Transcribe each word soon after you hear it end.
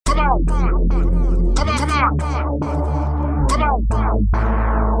Let me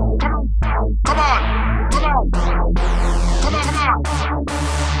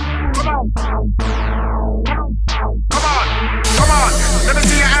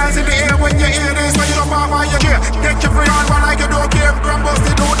see your hands in the air when you hear this. When you don't pop on your gear, get your free on one like you don't care. Grand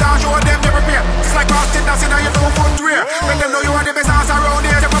busted, no down, show them they prepare. It's like Austin dancing on your full foot rear. Make them know you are the best house around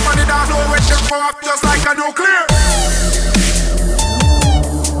here. Step up on the dance floor with them for up just like a nuclear.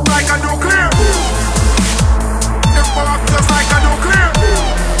 Like a nuclear. Them for up just like a nuclear.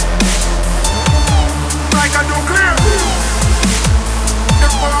 Like a nuclear.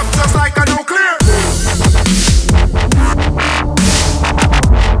 Them for up just like a nuclear.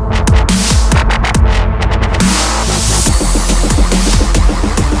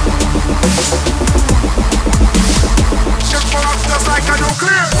 Just like a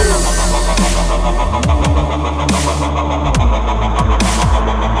nuclear.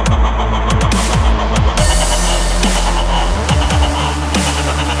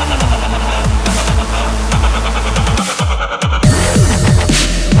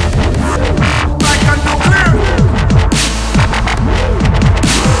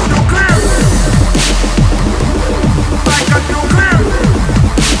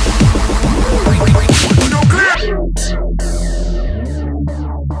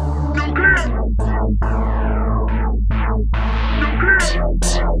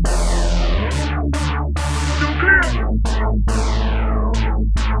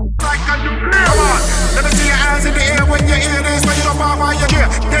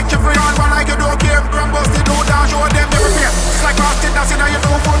 Get your free on one like you don't care. Grand busted, no down, show them they prepare. It's like Austin dancing on your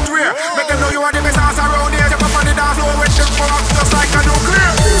phone.